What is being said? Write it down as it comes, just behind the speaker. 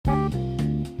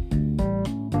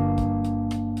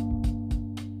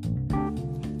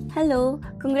Hello,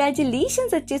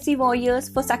 congratulations HSC warriors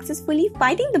for successfully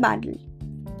fighting the battle.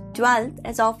 12th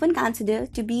is often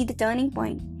considered to be the turning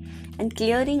point, and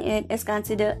clearing it is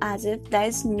considered as if there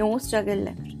is no struggle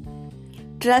left.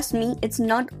 Trust me, it's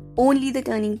not only the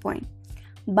turning point.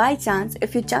 By chance,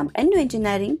 if you jump into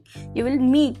engineering, you will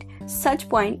meet such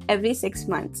point every 6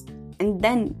 months, and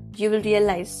then you will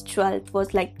realize 12th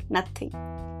was like nothing.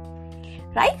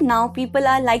 Right now, people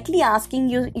are likely asking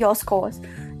you your scores,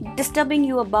 disturbing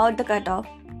you about the cutoff,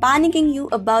 panicking you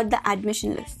about the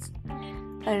admission lists.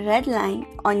 A red line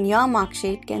on your mark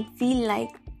sheet can feel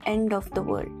like end of the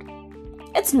world.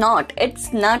 It's not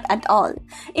at all.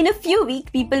 In a few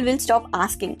weeks, people will stop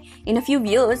asking. In a few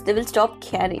years, they will stop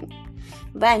caring.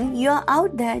 When you are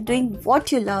out there doing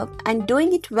what you love and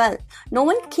doing it well, no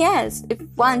one cares if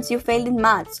once you failed in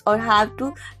maths or have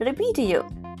to repeat a year.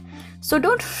 So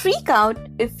don't freak out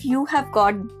if you have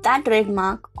got that red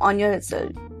mark on your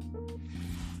result.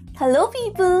 Hello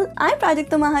people, I'm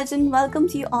Prajakta Mahajan. Welcome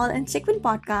to you all in Marathi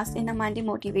Podcast in a Monday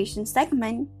motivation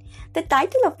segment. The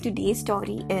title of today's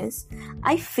story is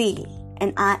I Fail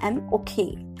and I Am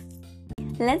Okay.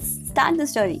 Let's start the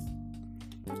story.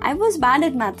 I was bad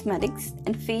at mathematics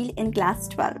and failed in class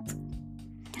 12th.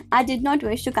 I did not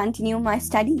wish to continue my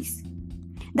studies.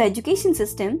 The education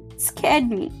system scared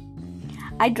me.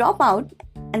 I dropped out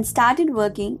and started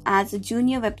working as a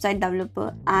junior website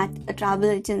developer at a travel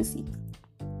agency.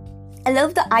 I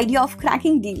loved the idea of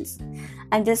cracking deals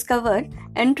and discovered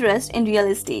interest in real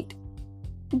estate.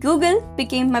 Google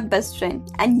became my best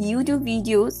friend and YouTube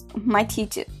videos my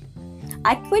teacher.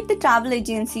 I quit the travel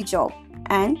agency job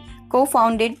and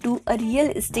co-founded a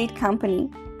real estate company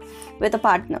with a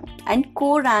partner and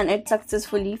co-ran it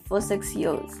successfully for 6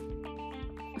 years.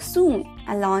 Soon,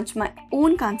 I launched my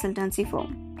own consultancy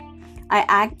firm. I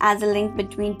act as a link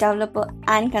between developer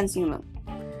and consumer.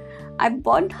 I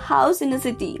bought a house in a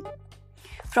city.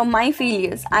 From my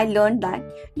failures, I learned that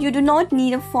you do not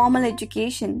need a formal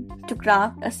education to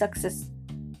craft a success.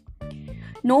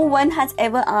 No one has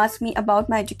ever asked me about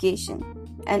my education,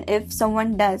 and if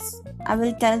someone does, I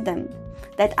will tell them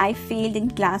that I failed in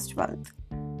class 12th.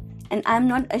 And I am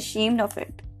not ashamed of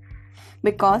it,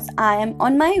 because I am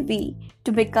on my way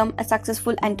to become a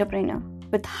successful entrepreneur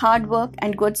with hard work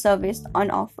and good service on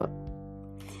offer.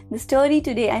 The story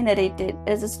today I narrated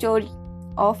is a story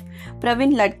of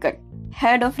Praveen Ladkat,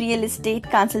 head of real estate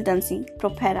consultancy,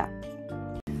 Propera.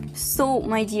 So,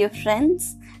 my dear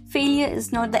friends, failure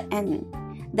is not the end.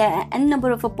 There are n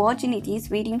number of opportunities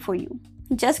waiting for you.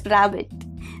 Just grab it.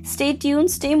 Stay tuned,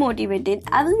 stay motivated.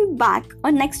 I will be back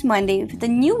on next Monday with a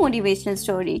new motivational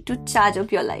story to charge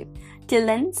up your life. Till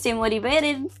then, stay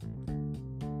motivated.